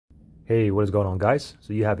Hey, what is going on, guys?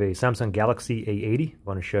 So you have a Samsung Galaxy A80. I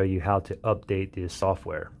want to show you how to update the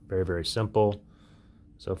software. Very, very simple.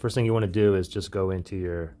 So first thing you want to do is just go into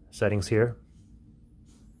your settings here.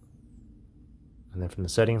 And then from the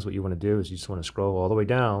settings, what you want to do is you just want to scroll all the way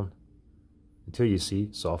down until you see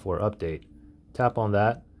software update. Tap on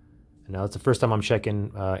that. And now it's the first time I'm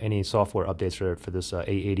checking any software updates for this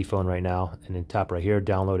A80 phone right now. And then tap right here,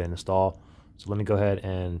 download and install. So let me go ahead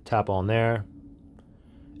and tap on there.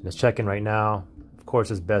 And it's checking right now. Of course,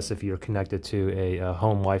 it's best if you're connected to a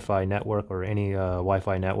home Wi-Fi network or any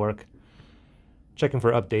Wi-Fi network. Checking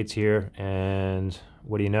for updates here, and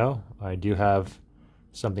what do you know? I do have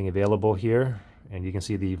something available here, and you can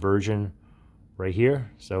see the version right here.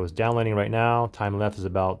 So it's downloading right now. Time left is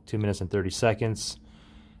about 2 minutes and 30 seconds.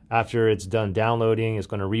 After it's done downloading, it's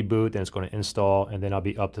going to reboot, then it's going to install, and then I'll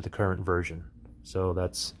be up to the current version. So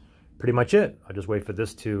that's pretty much it. I'll just wait for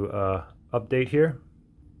this to update here.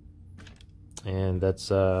 And that's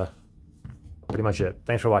pretty much it.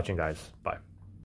 Thanks for watching, guys. Bye.